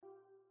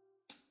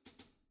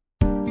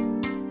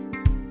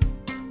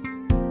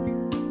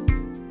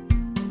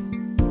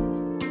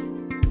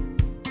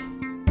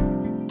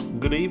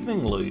Good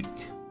evening, Luke.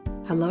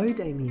 Hello,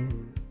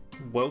 Damien.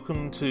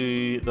 Welcome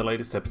to the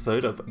latest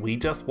episode of We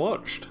Just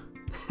Watched.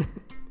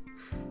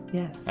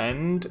 Yes.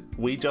 And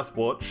we just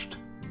watched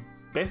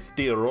Beth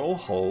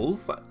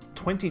Dearolho's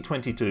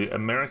 2022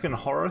 American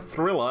horror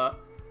thriller,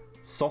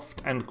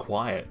 Soft and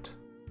Quiet.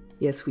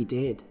 Yes, we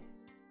did.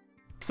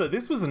 So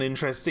this was an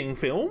interesting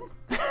film.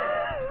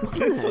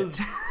 Wasn't it?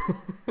 Was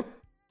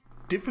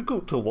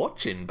difficult to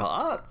watch in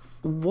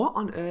parts. What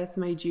on earth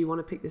made you want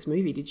to pick this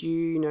movie? Did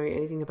you know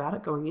anything about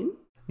it going in?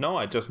 No,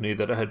 I just knew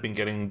that it had been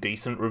getting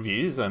decent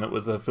reviews and it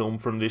was a film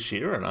from this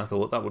year, and I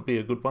thought that would be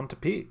a good one to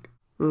pick.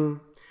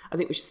 I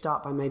think we should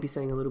start by maybe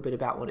saying a little bit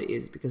about what it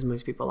is, because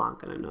most people aren't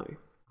going to know.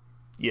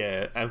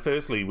 Yeah, and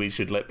firstly, we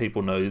should let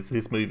people know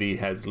this movie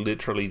has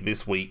literally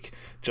this week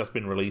just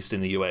been released in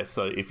the US.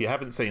 So if you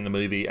haven't seen the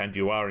movie and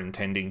you are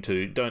intending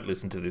to, don't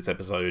listen to this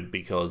episode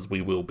because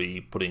we will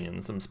be putting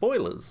in some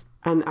spoilers.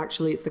 And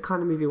actually, it's the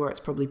kind of movie where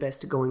it's probably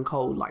best to go in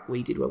cold like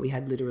we did, where we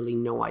had literally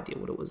no idea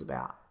what it was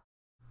about.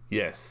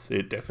 Yes,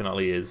 it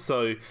definitely is.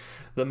 So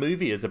the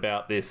movie is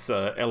about this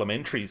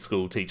elementary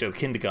school teacher,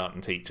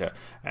 kindergarten teacher,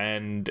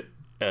 and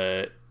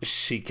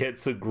she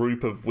gets a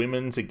group of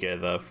women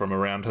together from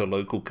around her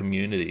local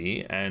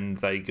community and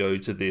they go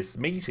to this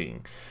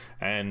meeting.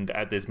 And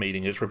at this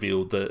meeting, it's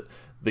revealed that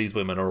these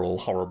women are all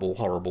horrible,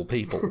 horrible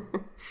people.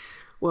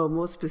 Well,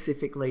 more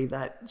specifically,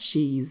 that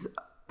she's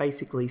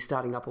basically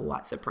starting up a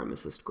white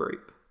supremacist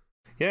group.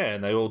 Yeah,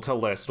 and they all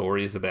tell their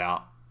stories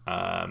about,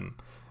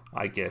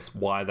 I guess,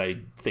 why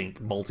they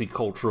think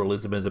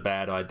multiculturalism is a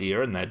bad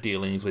idea and their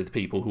dealings with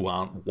people who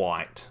aren't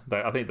white.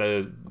 I think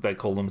they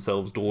call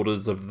themselves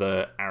daughters of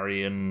the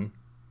Aryan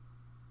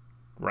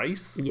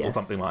race, yes,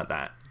 or something like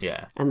that.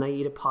 Yeah. And they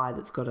eat a pie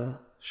that's got a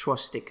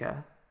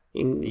swastika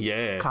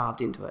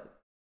carved into it.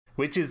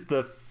 Which is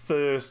the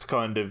first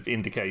kind of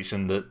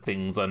indication that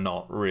things are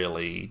not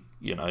really,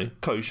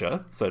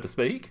 kosher, so to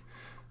speak,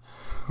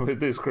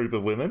 with this group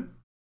of women.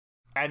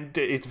 And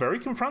it's very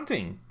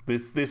confronting,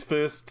 this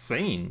first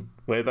scene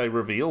where they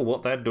reveal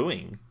what they're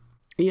doing.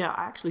 Yeah,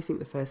 I actually think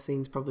the first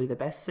scene's probably the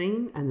best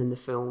scene, and then the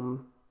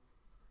film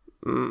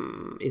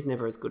is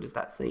never as good as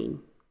that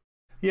scene.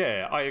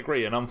 Yeah, I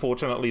agree, and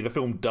unfortunately the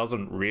film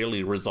doesn't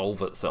really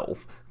resolve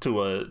itself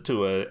to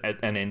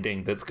an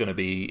ending that's going to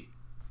be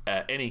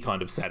any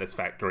kind of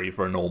satisfactory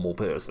for a normal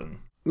person.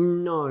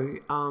 No.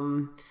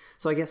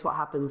 So I guess what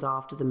happens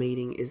after the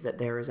meeting is that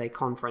there is a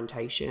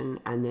confrontation,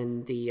 and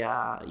then the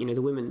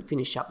women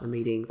finish up the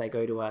meeting, they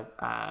go to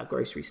a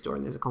grocery store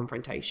and there's a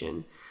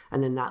confrontation,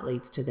 and then that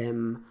leads to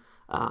them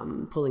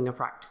pulling a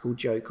practical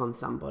joke on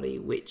somebody,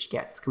 which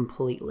gets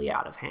completely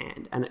out of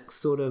hand, and it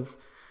sort of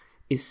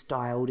is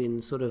styled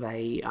in sort of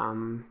a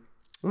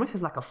almost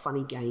as like a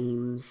Funny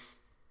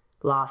Games,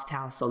 Last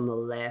House on the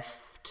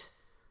Left,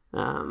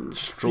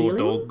 Straw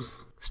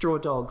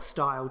Dogs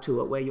style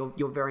to it, where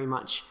you're very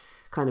much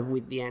kind of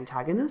with the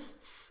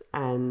antagonists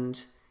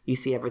and you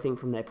see everything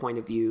from their point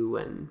of view,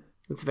 and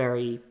it's a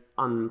very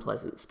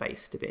unpleasant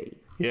space to be.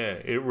 Yeah,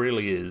 it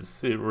really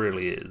is. It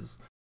really is.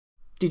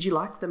 Did you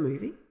like the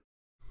movie?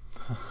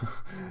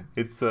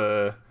 That's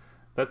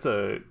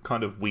a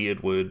kind of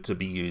weird word to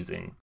be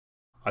using.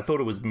 I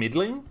thought it was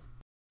middling,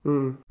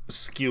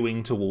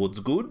 skewing towards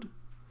good,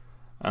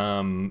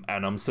 and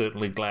I'm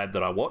certainly glad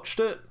that I watched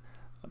it,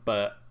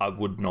 but I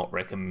would not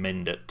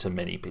recommend it to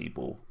many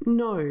people.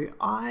 No,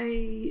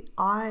 I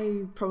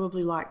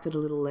probably liked it a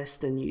little less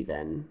than you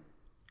then,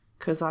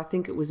 because I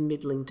think it was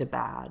middling to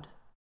bad.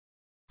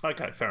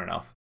 Okay, fair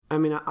enough. I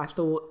mean, I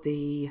thought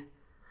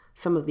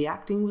some of the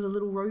acting was a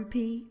little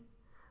ropey.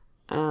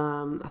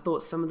 I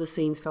thought some of the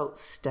scenes felt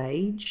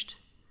staged,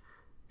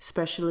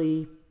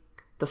 especially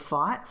the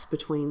fights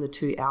between the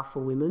two alpha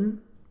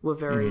women were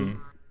very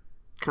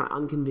kind of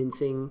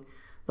unconvincing.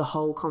 The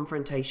whole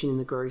confrontation in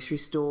the grocery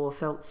store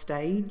felt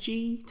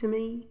stagey to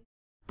me.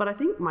 But I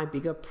think my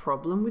bigger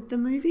problem with the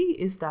movie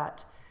is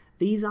that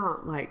these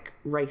aren't like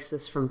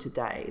racists from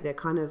today. They're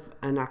kind of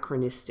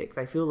anachronistic.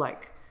 They feel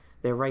like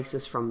they're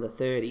racist from the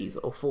 30s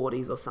or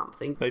 40s or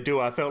something. They do.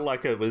 I felt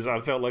like it was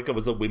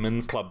a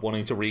women's club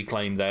wanting to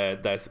reclaim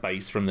their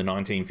space from the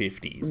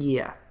 1950s.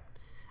 Yeah.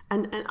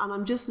 And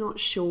I'm just not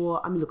sure.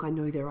 I mean, look, I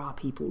know there are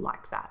people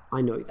like that.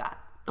 I know that.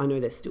 I know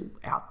they're still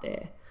out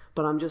there.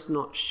 But I'm just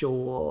not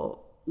sure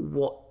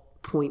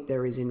what point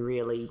there is in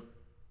really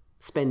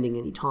spending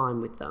any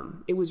time with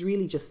them. It was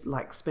really just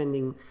like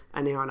spending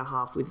an hour and a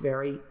half with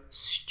very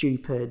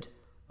stupid,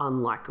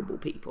 unlikable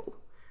people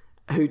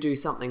who do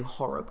something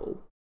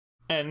horrible.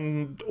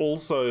 And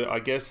also, I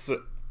guess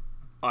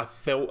I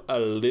felt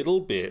a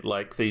little bit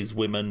like these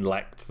women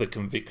lacked the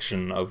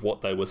conviction of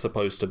what they were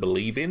supposed to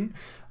believe in,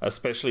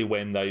 especially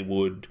when they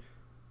would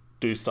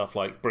do stuff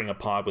like bring a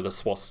pie with a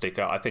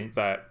swastika. I think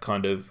that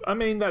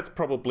that's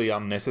probably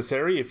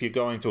unnecessary. If you're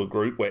going to a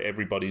group where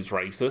everybody's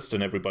racist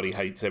and everybody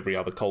hates every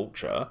other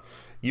culture,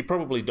 you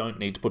probably don't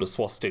need to put a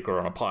swastika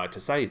on a pie to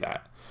say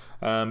that.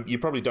 You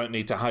probably don't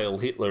need to hail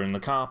Hitler in the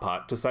car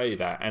park to say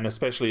that. And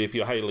especially if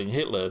you're hailing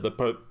Hitler,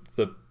 the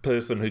the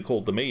person who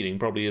called the meeting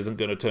probably isn't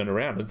going to turn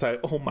around and say,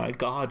 "Oh my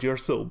God, you're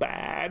so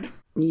bad."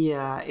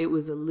 Yeah, it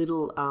was a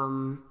little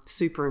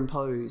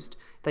superimposed.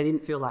 They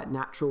didn't feel like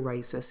natural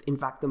racists. In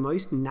fact, the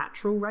most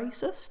natural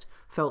racist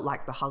felt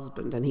like the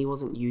husband, and he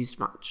wasn't used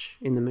much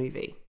in the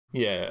movie.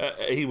 Yeah,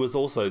 he was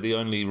also the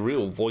only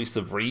real voice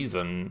of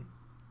reason.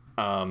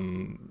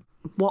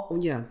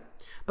 Yeah.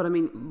 But I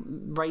mean,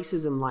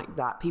 racism like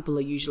that, people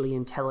are usually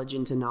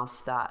intelligent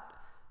enough that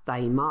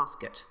they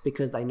mask it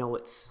because they know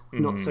it's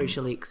not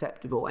socially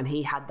acceptable. And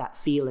he had that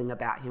feeling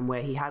about him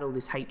where he had all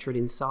this hatred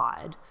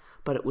inside,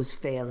 but it was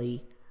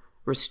fairly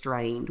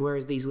restrained.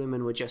 Whereas these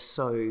women were just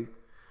so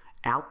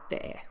out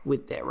there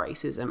with their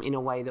racism in a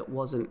way that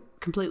wasn't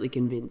completely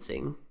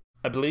convincing.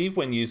 I believe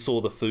when you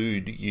saw the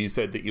food, you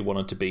said that you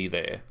wanted to be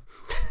there.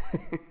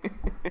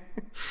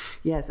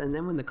 Yes, and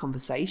then when the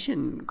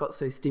conversation got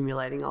so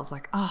stimulating, I was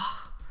like,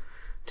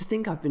 to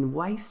think I've been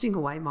wasting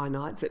away my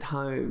nights at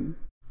home.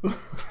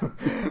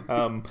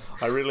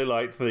 I really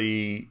liked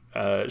the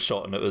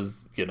shot, and it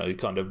was,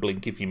 kind of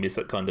blink if you miss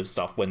it kind of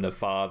stuff when the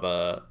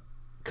father,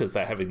 because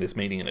they're having this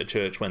meeting in a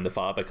church, when the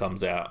father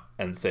comes out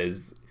and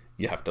says,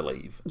 "You have to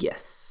leave."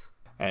 Yes.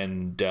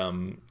 And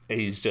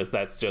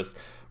that's just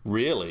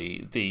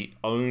really the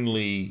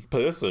only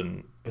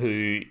person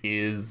who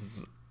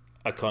is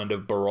a kind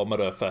of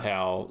barometer for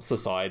how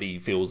society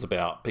feels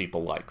about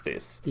people like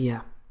this.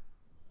 Yeah.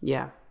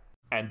 Yeah.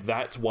 And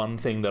that's one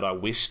thing that I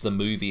wish the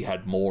movie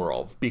had more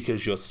of,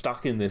 because you're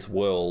stuck in this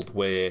world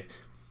where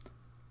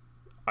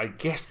I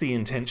guess the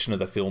intention of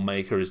the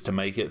filmmaker is to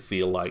make it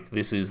feel like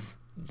this is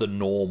the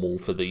normal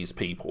for these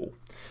people.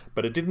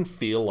 But it didn't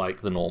feel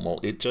like the normal.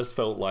 It just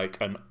felt like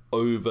an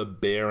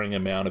overbearing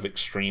amount of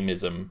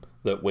extremism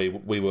that we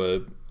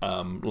were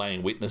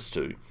laying witness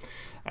to.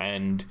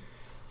 And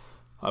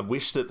I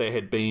wish that there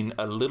had been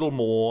a little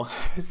more.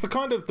 It's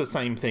the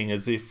same thing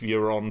as if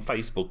you're on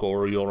Facebook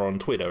or you're on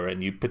Twitter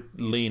and you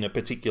lean a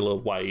particular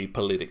way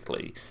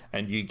politically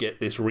and you get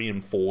this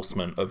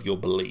reinforcement of your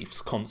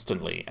beliefs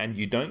constantly and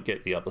you don't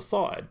get the other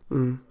side.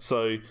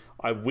 So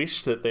I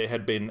wish that there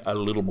had been a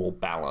little more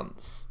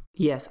balance.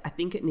 Yes, I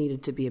think it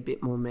needed to be a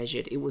bit more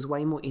measured. It was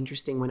way more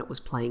interesting when it was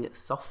playing it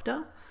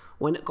softer.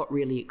 When it got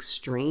really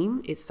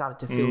extreme, it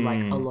started to feel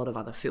like a lot of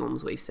other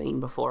films we've seen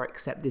before,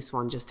 except this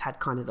one just had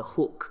kind of the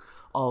hook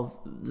of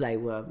they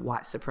were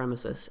white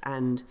supremacists.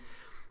 And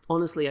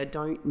honestly, I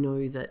don't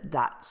know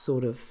that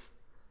sort of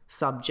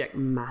subject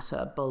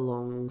matter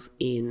belongs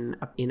in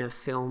a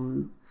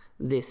film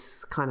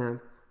this kind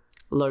of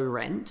low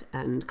rent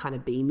and kind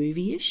of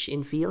B-movie-ish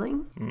in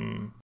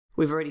feeling.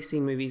 We've already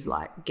seen movies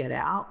like Get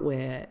Out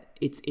where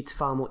it's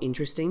far more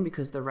interesting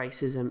because the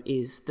racism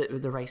is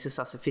that the racists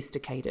are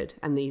sophisticated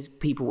and these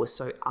people were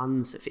so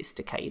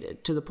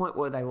unsophisticated to the point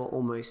where they were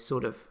almost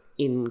sort of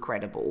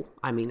incredible.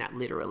 I mean that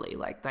literally.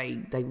 Like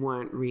they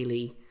weren't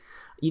really.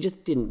 I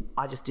just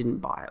didn't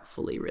buy it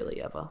fully,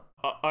 really, ever.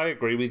 I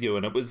agree with you,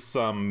 and it was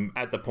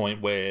at the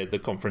point where the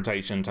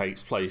confrontation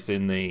takes place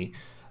in the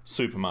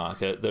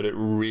supermarket that it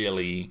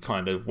really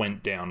kind of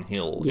went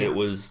downhill. Yeah.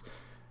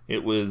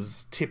 It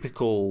was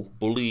typical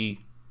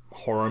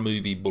horror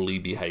movie bully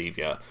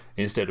behaviour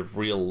instead of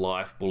real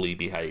life bully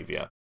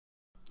behaviour.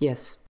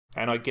 Yes.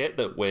 And I get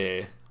that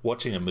we're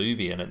watching a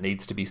movie and it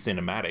needs to be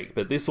cinematic,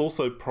 but this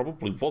also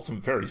probably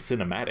wasn't very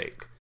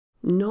cinematic.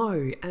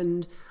 No,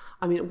 and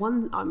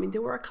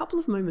there were a couple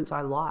of moments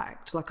I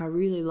liked. Like I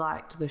really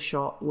liked the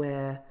shot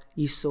where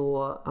you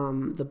saw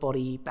the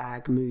body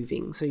bag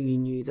moving, so you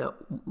knew that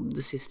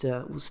the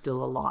sister was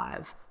still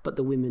alive, but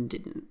the women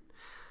didn't.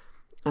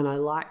 And I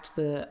liked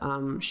the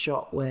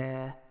shot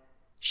where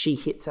she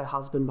hits her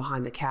husband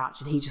behind the couch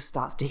and he just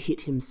starts to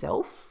hit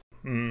himself.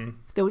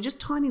 There were just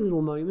tiny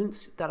little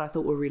moments that I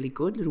thought were really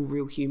good, little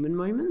real human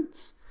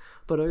moments.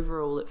 But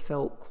overall, it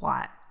felt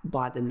quite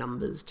by the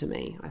numbers to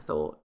me. I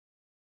thought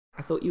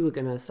you were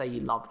going to say you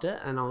loved it,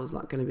 and I was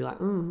like going to be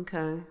like,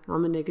 okay,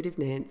 I'm a negative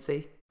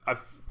Nancy. I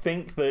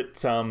think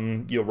that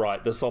you're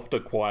right. The softer,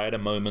 quieter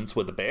moments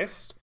were the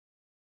best.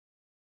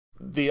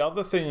 The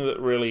other thing that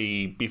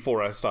really,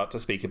 before I start to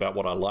speak about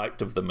what I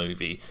liked of the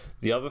movie,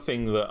 the other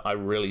thing that I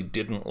really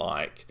didn't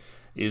like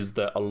is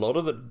that a lot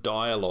of the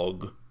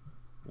dialogue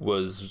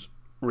was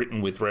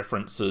written with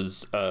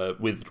references,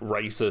 with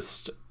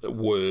racist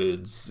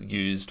words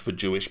used for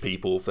Jewish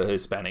people, for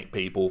Hispanic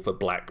people, for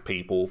black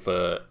people,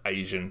 for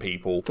Asian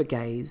people. For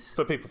gays.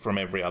 For people from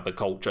every other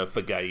culture,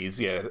 for gays,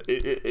 yeah.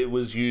 It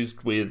was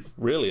used with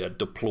really a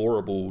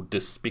deplorable,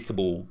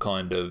 despicable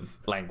kind of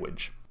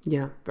language.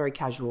 Yeah, very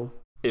casual.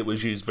 It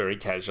was used very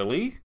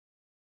casually.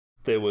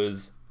 There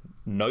was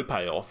no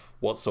payoff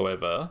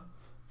whatsoever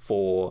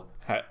for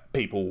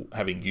people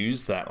having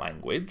used that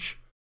language.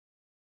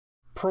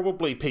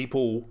 Probably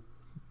people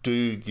do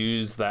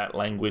use that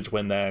language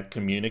when they're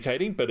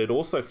communicating, but it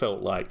also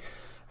felt like,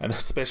 and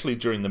especially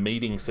during the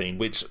meeting scene,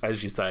 which,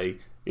 as you say,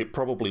 it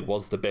probably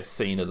was the best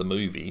scene of the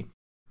movie,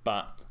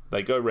 but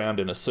they go round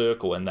in a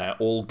circle and they're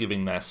all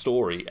giving their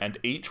story, and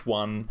each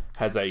one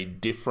has a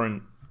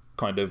different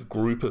kind of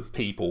group of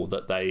people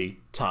that they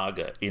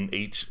target in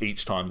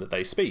each time that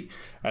they speak.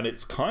 And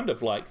it's kind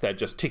of like they're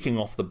just ticking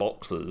off the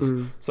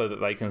boxes so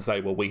that they can say,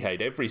 well, we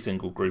hate every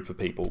single group of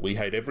people, we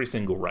hate every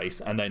single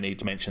race, and they need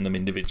to mention them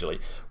individually.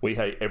 We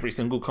hate every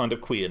single kind of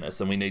queerness,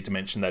 and we need to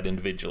mention that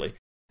individually.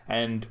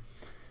 And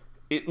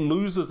it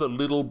loses a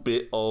little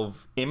bit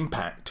of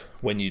impact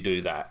when you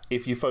do that.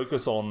 If you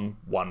focus on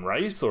one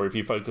race, or if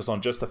you focus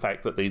on just the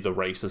fact that these are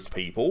racist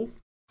people,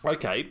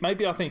 okay,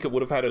 maybe I think it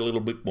would have had a little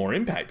bit more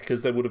impact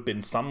because there would have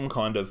been some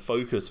kind of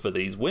focus for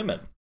these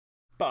women.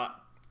 But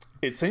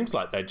it seems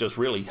like they're just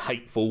really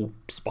hateful,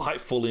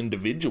 spiteful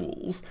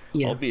individuals,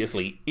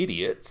 obviously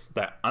idiots,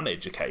 they're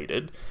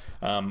uneducated.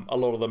 A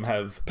lot of them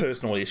have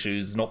personal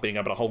issues, not being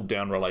able to hold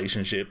down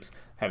relationships,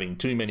 having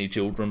too many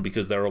children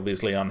because they're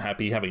obviously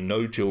unhappy, having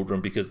no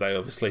children because they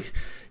obviously,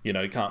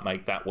 can't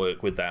make that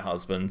work with their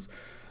husbands.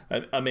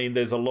 I mean,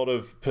 there's a lot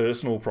of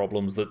personal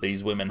problems that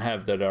these women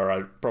have that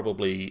are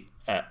probably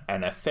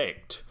an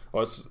effect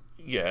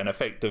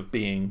of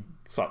being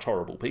such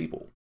horrible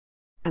people.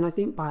 And I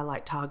think by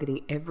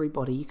targeting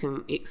everybody,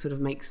 it sort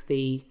of makes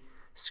the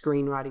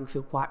screenwriting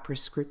feel quite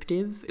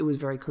prescriptive. It was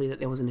very clear that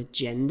there was an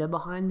agenda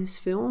behind this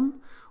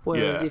film.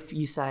 Whereas if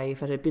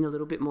it had been a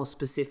little bit more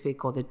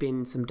specific, or there'd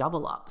been some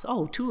double ups,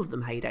 two of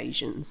them hate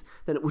Asians,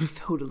 then it would have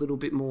felt a little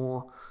bit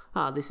more,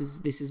 this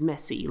is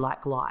messy,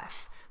 like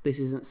life. This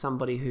isn't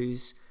somebody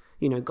who's,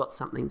 got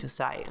something to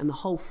say. And the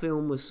whole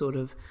film was sort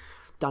of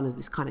done as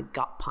this kind of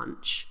gut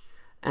punch,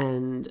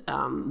 and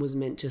was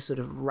meant to sort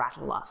of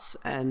rattle us.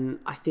 And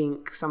I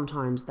think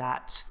sometimes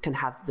that can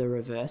have the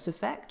reverse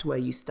effect, where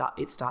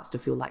it starts to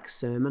feel like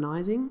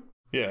sermonizing.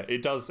 Yeah,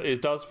 it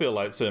does feel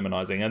like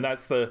sermonizing, and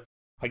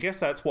I guess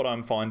that's what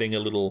I'm finding a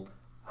little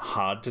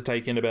hard to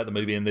take in about the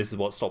movie, and this is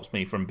what stops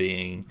me from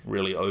being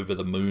really over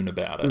the moon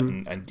about it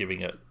and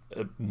giving it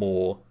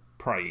more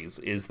praise,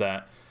 is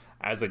that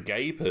as a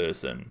gay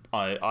person,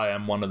 I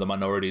am one of the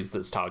minorities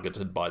that's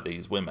targeted by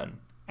these women.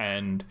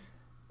 And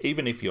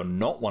even if you're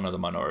not one of the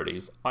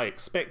minorities, I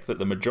expect that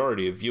the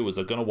majority of viewers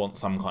are going to want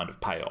some kind of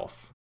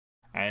payoff.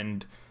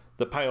 And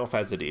the payoff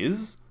as it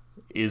is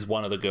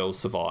one of the girls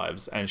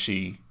survives, and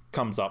she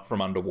comes up from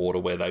underwater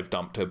where they've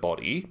dumped her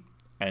body,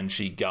 and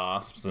she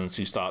gasps and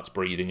she starts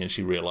breathing and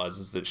she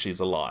realizes that she's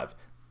alive.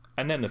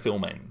 And then the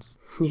film ends.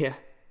 Yeah.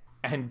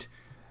 And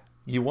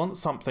you want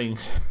something,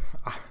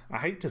 I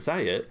hate to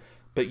say it,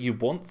 but you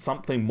want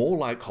something more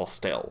like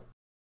Hostel.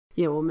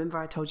 Yeah, well, remember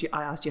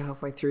I asked you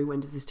halfway through, when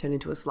does this turn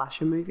into a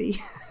slasher movie?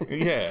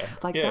 Yeah.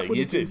 That would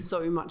have been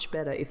so much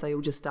better if they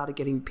all just started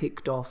getting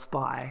picked off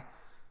by,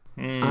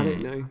 I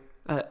don't know,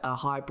 a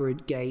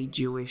hybrid gay,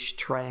 Jewish,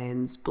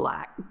 trans,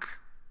 black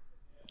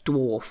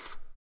dwarf.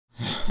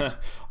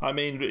 I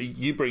mean,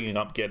 you bringing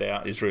up Get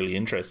Out is really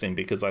interesting,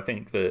 because I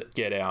think that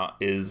Get Out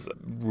is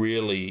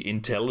really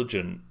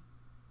intelligent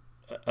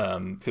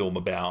film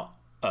about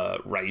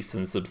race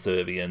and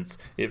subservience.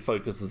 It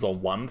focuses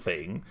on one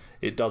thing.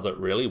 It does it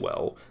really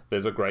well.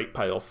 There's a great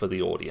payoff for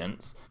the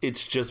audience.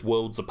 It's just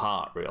worlds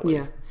apart,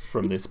 really,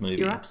 from this movie.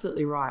 You're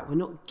absolutely right. We're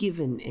not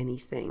given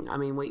anything. I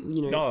mean,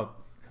 No,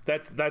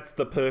 that's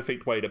the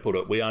perfect way to put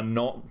it. We are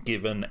not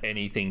given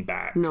anything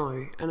back.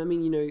 No, and I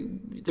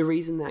mean, the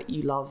reason that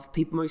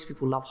most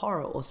people love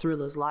horror or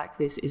thrillers like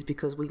this is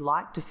because we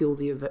like to feel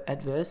the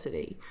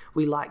adversity.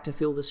 We like to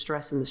feel the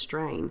stress and the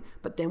strain,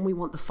 but then we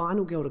want the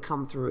final girl to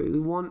come through. We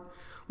want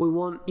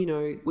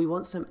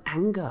some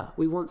anger.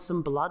 We want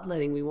some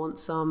bloodletting. We want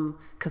some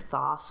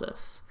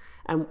catharsis.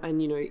 And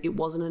it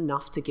wasn't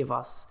enough to give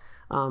us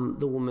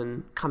the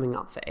woman coming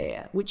up for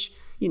air, which,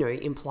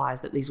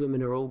 implies that these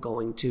women are all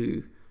going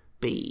to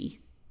be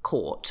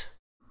caught,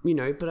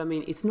 but I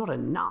mean, it's not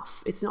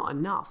enough. It's not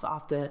enough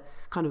after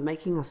kind of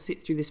making us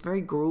sit through this very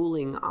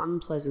grueling,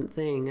 unpleasant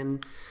thing.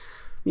 And,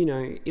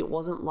 it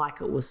wasn't like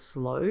it was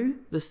slow.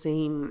 The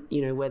scene,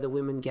 where the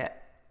women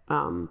get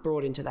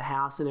brought into the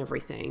house and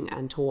everything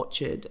and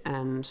tortured,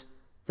 and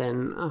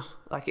then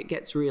it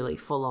gets really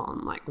full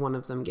on. Like, one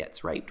of them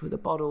gets raped with a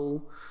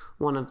bottle.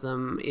 One of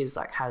them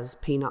has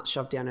peanuts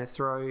shoved down her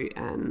throat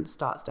and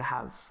starts to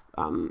have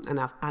an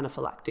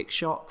anaphylactic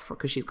shock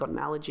because she's got an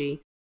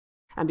allergy.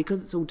 And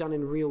because it's all done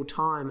in real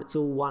time, it's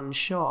all one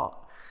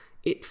shot,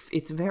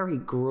 it's very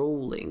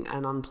grueling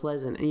and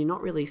unpleasant, and you're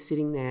not really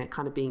sitting there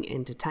kind of being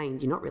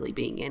entertained. You're not really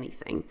being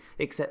anything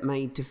except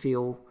made to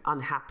feel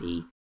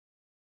unhappy.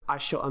 I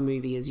shot a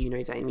movie, as you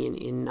know, Damien,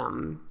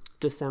 in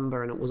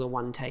December, and it was a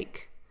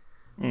one-take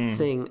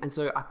thing, and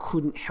so I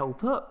couldn't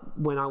help it.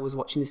 When I was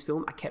watching this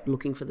film, I kept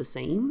looking for the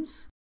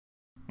seams,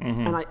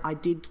 and I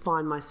did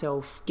find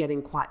myself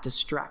getting quite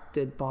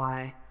distracted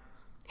by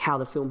how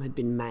the film had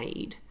been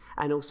made,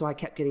 and also I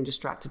kept getting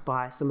distracted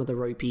by some of the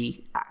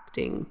ropey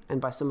acting and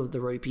by some of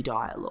the ropey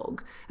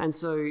dialogue, and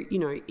so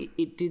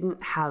it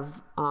didn't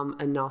have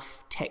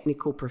enough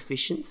technical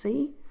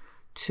proficiency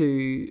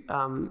to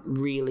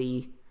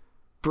really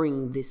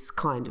bring this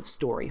kind of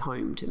story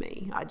home to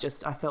me. I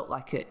felt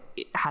like it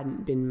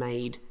hadn't been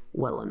made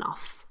well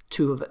enough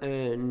to have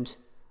earned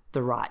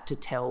the right to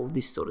tell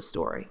this sort of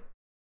story.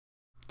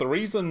 The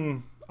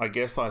reason I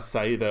guess I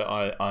say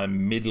that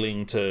I'm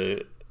middling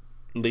to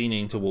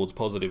leaning towards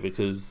positive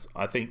because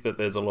I think that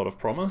there's a lot of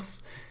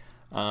promise.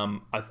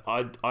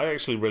 I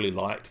actually really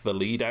liked the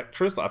lead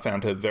actress. I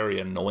found her very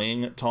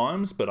annoying at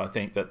times, but I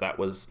think that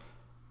was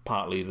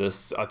partly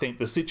this. I think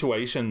the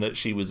situation that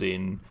she was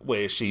in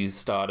where she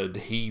started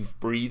heave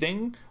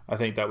breathing, I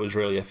think that was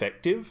really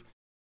effective.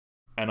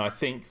 And I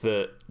think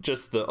that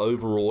just the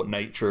overall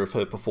nature of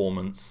her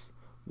performance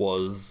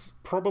was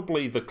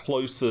probably the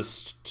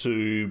closest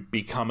to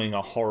becoming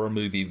a horror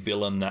movie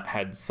villain that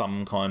had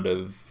some kind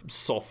of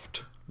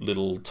soft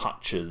little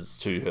touches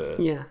to her.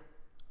 Yeah.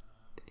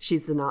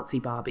 She's the Nazi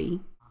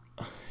Barbie.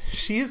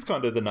 She is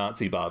kind of the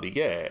Nazi Barbie,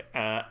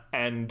 yeah.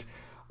 And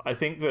I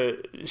think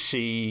that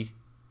she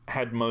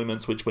had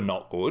moments which were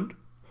not good.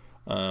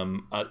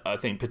 I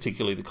think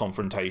particularly the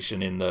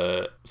confrontation in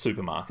the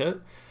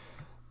supermarket.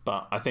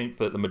 But I think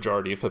that the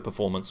majority of her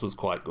performance was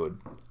quite good.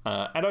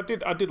 And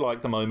I did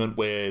like the moment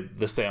where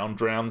the sound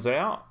drowns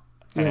out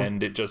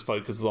and it just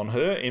focuses on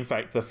her. In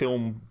fact, the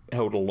film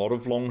held a lot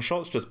of long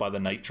shots just by the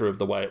nature of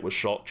the way it was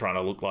shot, trying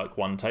to look like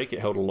one take. It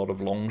held a lot of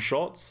long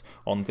shots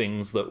on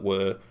things that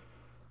were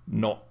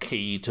not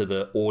key to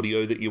the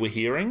audio that you were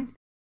hearing.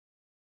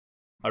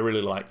 I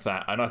really liked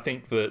that. And I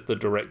think that the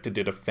director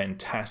did a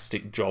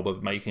fantastic job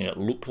of making it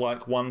look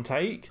like one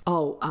take.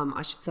 Oh,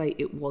 I should say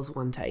it was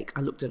one take.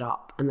 I looked it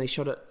up and they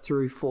shot it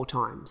through 4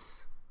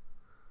 times.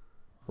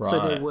 Right.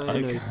 So there were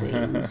no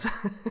scenes,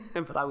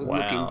 but I was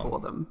looking for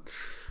them.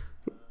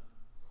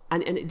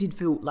 And it did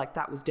feel like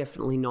that was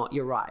definitely not,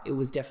 you're right, it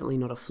was definitely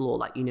not a flaw.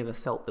 Like you never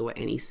felt there were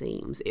any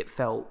seams. It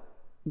felt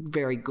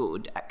very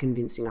good at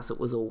convincing us it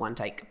was all one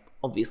take,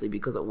 obviously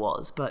because it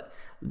was, but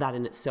that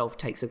in itself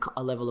takes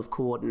a level of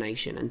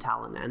coordination and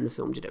talent, and the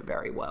film did it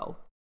very well.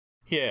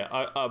 Yeah,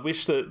 I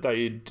wish that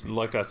they'd,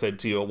 like I said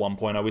to you at one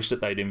point, I wish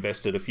that they'd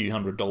invested a few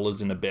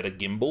 $100s in a better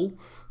gimbal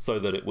so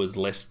that it was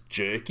less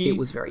jerky. It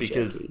was very jerky.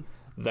 Because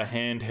the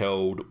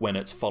handheld, when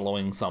it's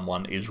following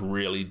someone, is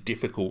really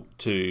difficult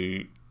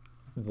to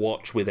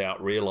watch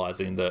without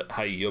realising that,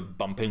 hey, you're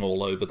bumping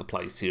all over the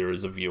place here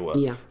as a viewer.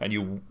 Yeah. And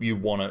you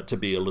want it to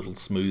be a little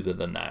smoother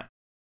than that.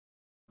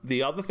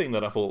 The other thing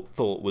that I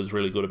thought was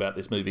really good about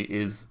this movie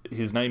is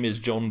his name is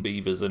John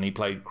Beavers and he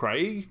played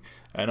Craig,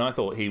 and I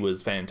thought he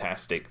was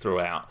fantastic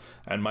throughout.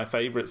 And my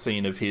favourite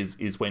scene of his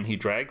is when he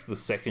drags the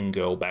second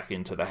girl back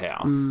into the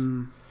house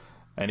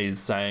and is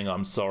saying,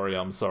 I'm sorry,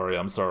 I'm sorry,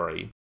 I'm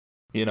sorry.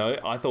 You know,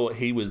 I thought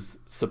he was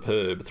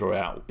superb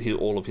throughout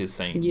all of his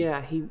scenes.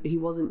 Yeah, he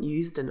wasn't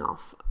used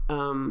enough.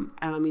 And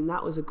I mean,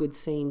 that was a good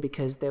scene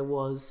because there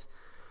was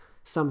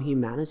some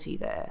humanity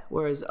there,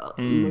 whereas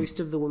most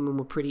of the women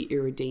were pretty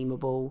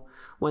irredeemable.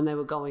 When they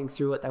were going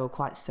through it, they were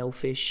quite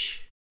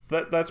selfish.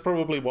 That's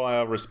probably why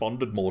I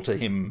responded more to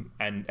him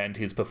and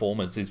his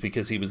performance, is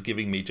because he was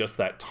giving me just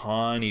that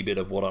tiny bit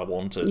of what I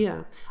wanted.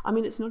 Yeah. I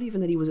mean, it's not even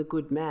that he was a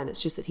good man,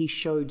 it's just that he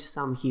showed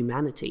some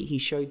humanity. He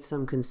showed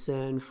some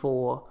concern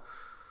for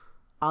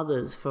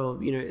others,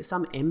 for, you know,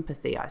 some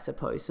empathy, I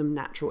suppose, some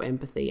natural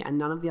empathy, and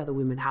none of the other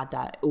women had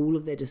that. All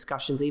of their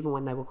discussions, even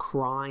when they were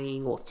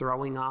crying or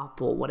throwing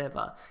up or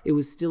whatever, it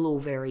was still all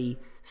very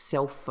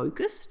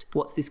self-focused.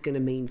 What's this going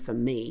to mean for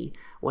me?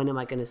 When am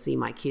I going to see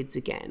my kids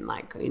again?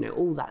 Like, you know,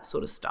 all that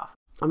sort of stuff.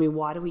 I mean,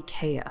 why do we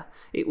care?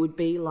 It would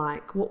be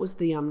like, what was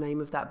the name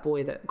of that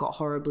boy that got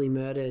horribly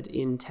murdered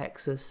in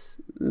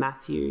Texas?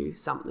 Matthew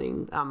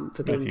something,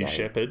 for being gay. Matthew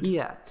Shepard.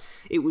 Yeah.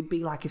 It would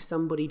be like if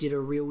somebody did a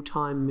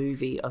real-time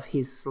movie of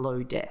his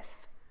slow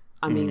death.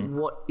 I mean,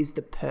 what is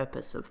the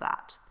purpose of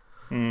that?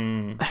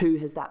 Who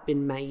has that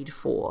been made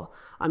for?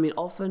 I mean,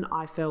 often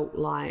I felt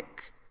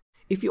like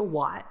if you're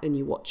white and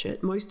you watch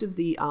it, most of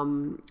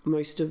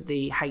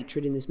the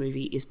hatred in this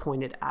movie is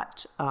pointed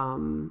at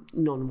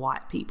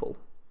non-white people.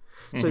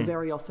 So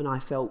very often I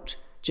felt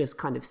just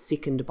kind of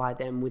sickened by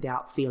them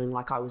without feeling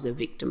like I was a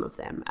victim of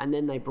them. And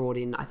then they brought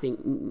in, I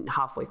think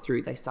halfway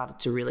through, they started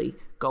to really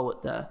go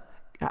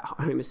at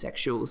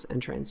homosexuals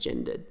and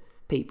transgendered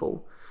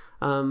people.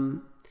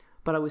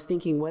 But I was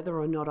thinking whether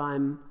or not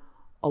I'm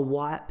a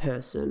white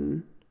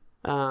person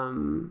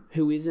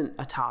who isn't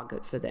a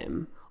target for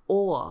them,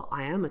 or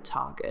I am a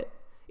target.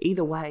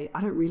 Either way,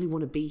 I don't really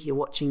want to be here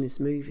watching this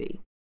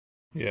movie.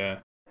 Yeah.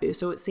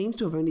 So it seems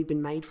to have only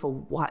been made for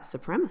white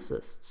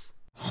supremacists.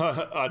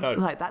 I know.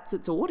 Like, that's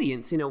its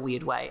audience in a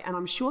weird way. And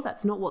I'm sure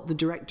that's not what the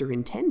director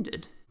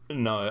intended.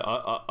 No,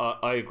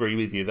 I agree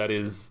with you. That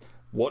is,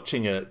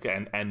 watching it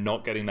and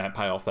not getting that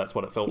payoff, that's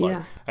what it felt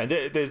like. And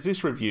there's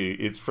this review.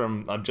 It's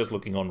from, I'm just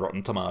looking on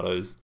Rotten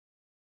Tomatoes.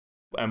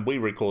 And we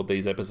record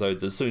these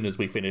episodes as soon as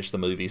we finish the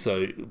movie.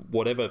 So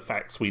whatever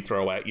facts we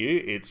throw at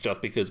you, it's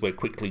just because we're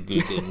quickly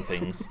Googling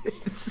things.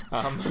 It's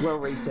a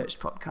well-researched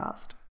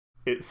podcast.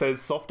 It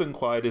says, Soft and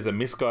Quiet is a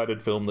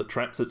misguided film that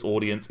traps its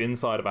audience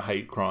inside of a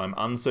hate crime,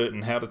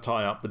 uncertain how to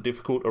tie up the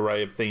difficult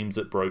array of themes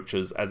it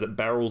broaches as it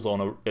barrels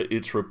on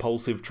its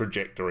repulsive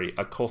trajectory,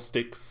 a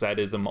caustic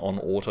sadism on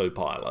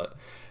autopilot.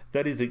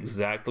 That is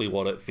exactly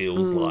what it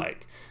feels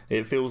like.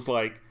 It feels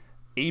like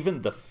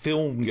even the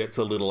film gets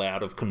a little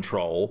out of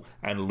control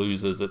and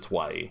loses its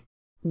way.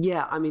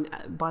 Yeah, I mean,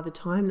 by the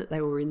time that they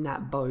were in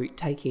that boat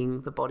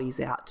taking the bodies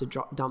out to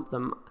dump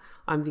them,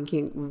 I'm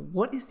thinking,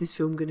 what is this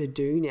film going to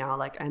do now?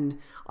 And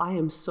I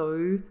am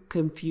so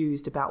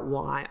confused about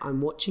why I'm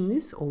watching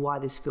this or why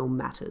this film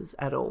matters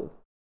at all.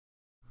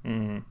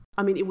 Mm.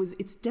 I mean,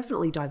 it's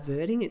definitely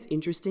diverting. It's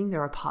interesting.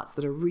 There are parts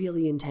that are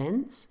really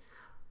intense,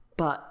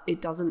 but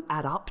it doesn't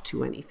add up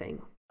to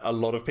anything. A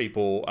lot of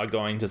people are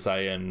going to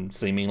say, and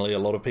seemingly a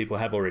lot of people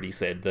have already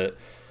said, that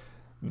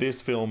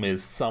this film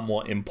is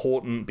somewhat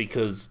important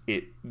because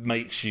it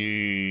makes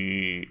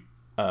you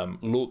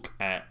look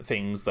at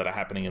things that are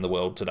happening in the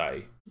world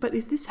today. But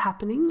is this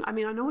happening? I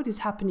mean, I know it is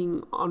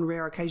happening on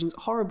rare occasions.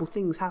 Horrible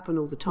things happen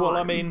all the time. Well,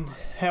 I mean,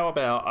 how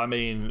about,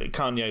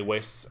 Kanye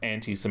West's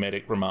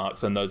anti-Semitic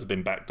remarks, and those have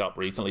been backed up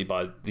recently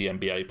by the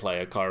NBA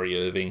player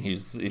Kyrie Irving,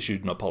 who's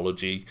issued an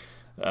apology,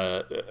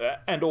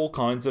 and all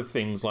kinds of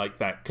things like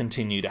that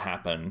continue to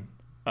happen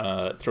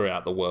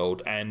throughout the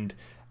world. And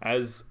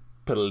as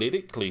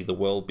politically the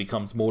world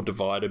becomes more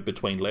divided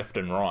between left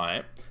and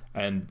right,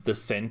 and the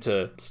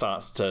centre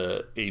starts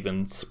to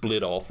even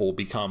split off or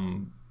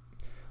become,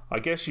 I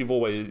guess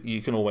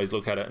you can always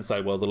look at it and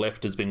say, well, the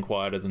left has been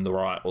quieter than the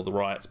right, or the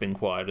right's been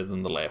quieter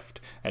than the left.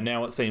 And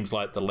now it seems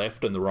like the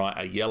left and the right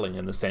are yelling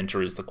and the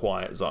centre is the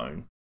quiet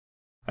zone.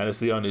 And it's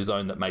the only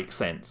zone that makes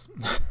sense.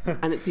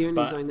 And it's the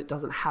only zone that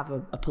doesn't have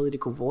a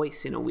political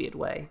voice in a weird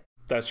way.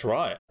 That's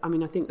right. I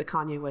mean, I think the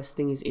Kanye West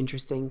thing is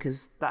interesting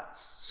because that's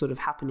sort of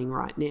happening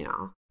right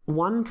now.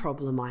 One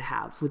problem I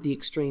have with the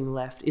extreme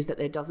left is that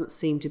there doesn't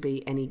seem to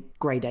be any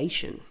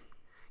gradation.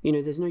 You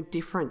know, there's no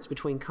difference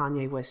between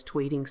Kanye West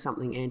tweeting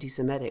something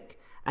anti-Semitic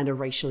and a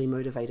racially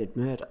motivated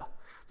murder.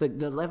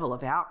 The level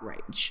of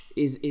outrage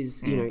is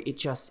you know,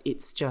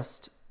 it's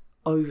just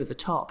over the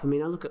top. I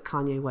mean, I look at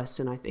Kanye West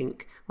and I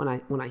think when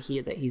I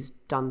hear that he's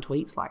done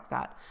tweets like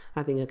that,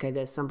 I think, okay,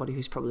 there's somebody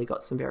who's probably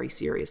got some very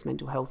serious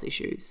mental health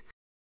issues.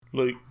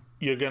 Luke,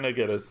 you're going to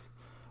get us...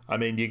 I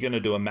mean, you're going to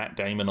do a Matt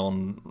Damon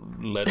on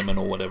Letterman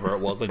or whatever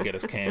it was and get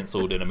us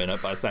cancelled in a minute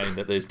by saying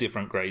that there's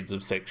different grades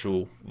of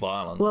sexual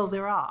violence. Well,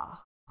 there are.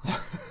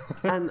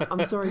 And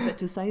I'm sorry, but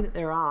to say that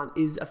there aren't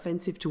is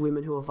offensive to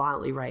women who are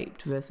violently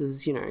raped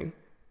versus, you know,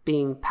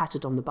 being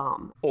patted on the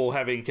bum. Or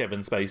having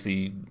Kevin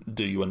Spacey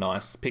do you a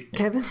nice picnic.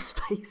 Kevin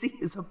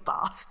Spacey is a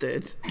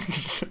bastard.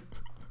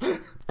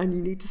 And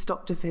you need to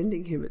stop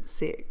defending him. It's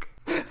sick.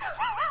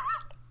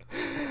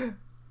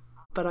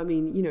 But I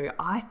mean, you know,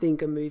 I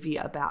think a movie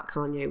about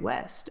Kanye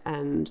West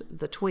and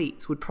the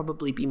tweets would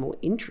probably be more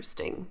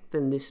interesting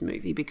than this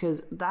movie,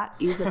 because that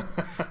is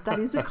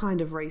a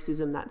kind of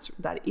racism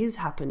that is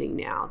happening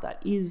now,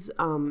 that is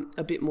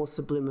a bit more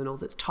subliminal,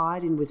 that's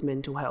tied in with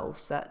mental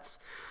health, that's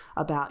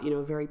about, you know,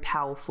 a very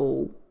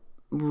powerful,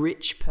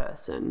 rich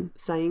person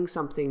saying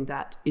something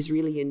that is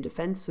really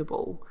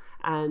indefensible.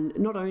 And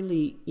not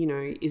only, you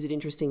know, is it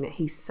interesting that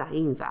he's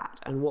saying that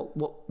and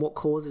what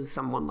causes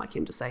someone like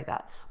him to say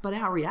that, but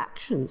our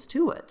reactions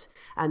to it.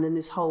 And then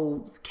this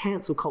whole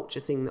cancel culture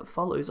thing that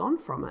follows on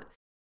from it.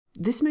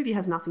 This movie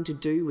has nothing to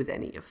do with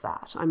any of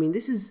that. I mean,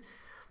 this is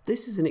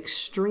an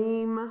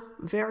extreme,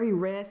 very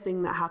rare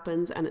thing that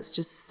happens, and it's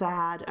just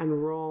sad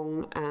and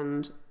wrong.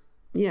 And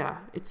yeah,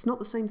 it's not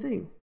the same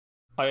thing.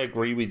 I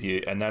agree with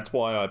you, and that's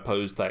why I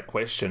posed that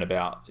question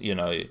about, you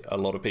know, a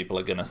lot of people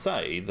are going to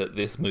say that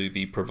this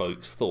movie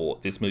provokes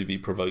thought, this movie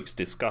provokes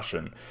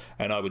discussion,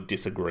 and I would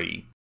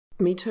disagree.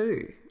 Me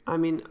too. I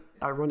mean,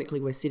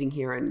 ironically, we're sitting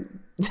here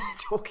and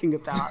talking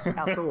about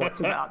our thoughts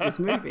about this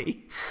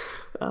movie.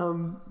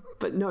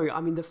 But no,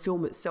 I mean, the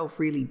film itself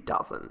really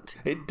doesn't.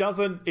 It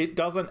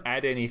doesn't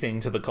add anything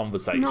to the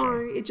conversation. No,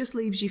 it just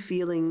leaves you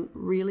feeling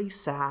really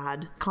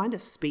sad, kind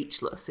of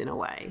speechless in a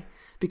way,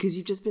 because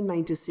you've just been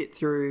made to sit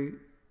through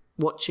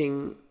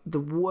watching the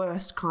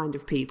worst kind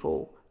of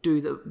people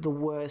do the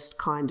worst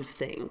kind of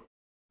thing.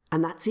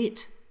 And that's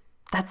it.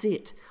 That's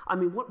it. I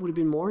mean, what would have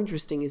been more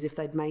interesting is if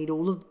they'd made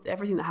all of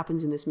everything that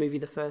happens in this movie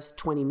the first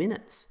 20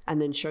 minutes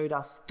and then showed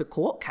us the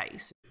court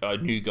case. I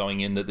knew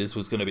going in that this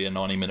was going to be a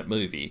 90-minute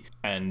movie,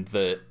 and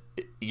that,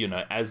 you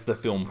know, as the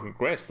film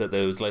progressed, that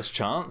there was less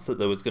chance that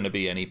there was going to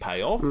be any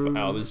payoff.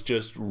 I was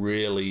just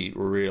really,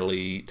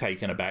 really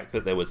taken aback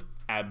that there was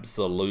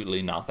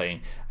absolutely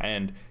nothing,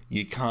 and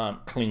you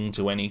can't cling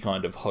to any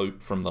kind of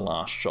hope from the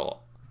last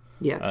shot.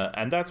 Yeah.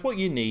 And that's what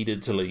you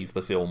needed to leave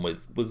the film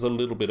with, was a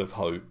little bit of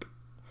hope.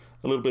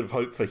 A little bit of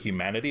hope for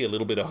humanity, a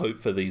little bit of hope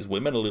for these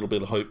women, a little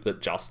bit of hope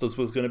that justice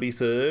was going to be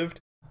served,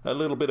 a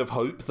little bit of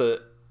hope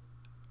that,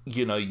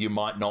 you know, you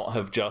might not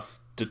have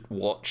just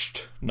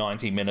watched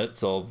 90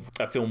 minutes of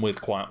a film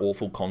with quite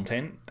awful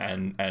content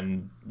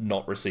and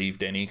not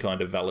received any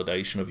kind of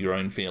validation of your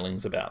own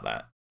feelings about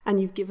that.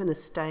 And you've given a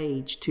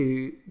stage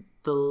to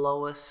the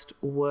lowest,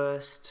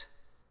 worst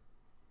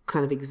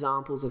kind of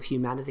examples of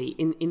humanity.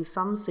 In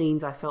some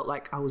scenes, I felt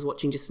like I was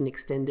watching just an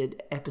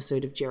extended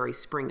episode of Jerry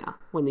Springer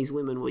when these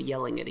women were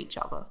yelling at each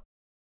other.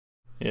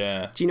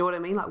 Yeah. Do you know what I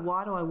mean? Like,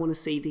 why do I want to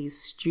see these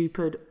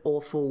stupid,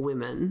 awful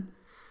women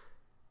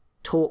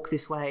talk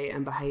this way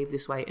and behave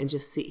this way and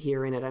just sit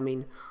here in it? I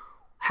mean,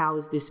 how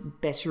is this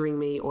bettering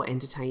me or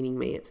entertaining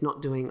me? It's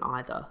not doing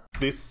either.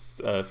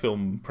 this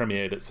film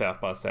premiered at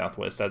South by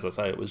Southwest. As I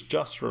say, it was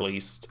just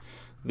released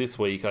this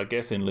week, I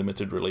guess in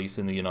limited release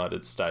in the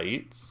United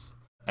States.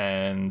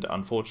 And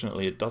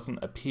unfortunately, it doesn't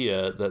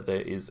appear that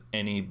there is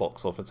any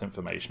box office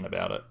information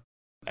about it.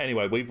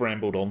 Anyway, we've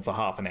rambled on for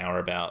half an hour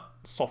about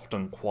Soft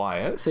and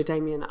Quiet. So,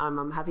 Damien,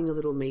 I'm having a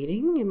little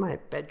meeting in my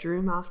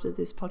bedroom after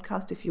this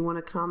podcast. If you want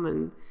to come,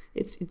 and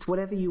it's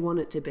whatever you want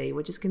it to be.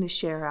 We're just going to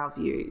share our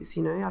views.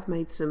 You know, I've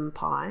made some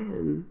pie,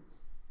 and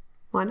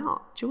why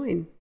not?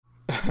 Join.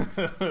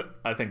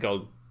 I think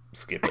I'll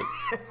skip it.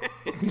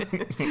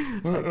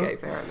 Okay,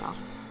 fair enough.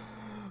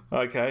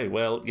 Okay,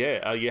 well, yeah.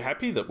 Are you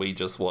happy that we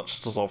just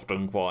watched Soft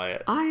and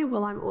Quiet? I'm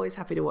always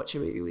happy to watch a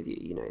movie with you.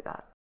 You know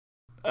that.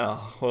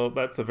 Oh, well,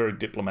 that's a very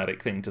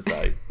diplomatic thing to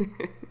say.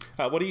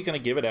 What are you going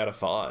to give it out of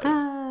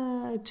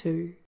 5?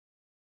 2.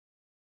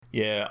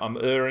 Yeah, I'm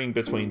erring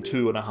between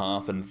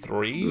 2.5 and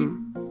 3.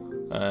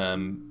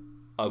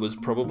 I was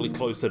probably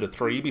closer to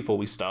 3 before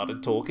we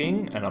started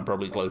talking, and I'm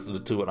probably closer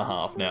to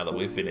 2.5 now that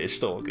we've finished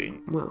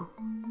talking. Well,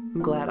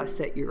 I'm glad I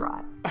set you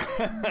right.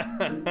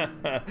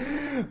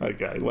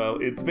 Okay, well,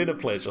 it's been a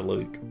pleasure,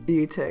 Luke.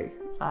 You too.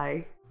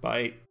 Bye.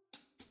 Bye.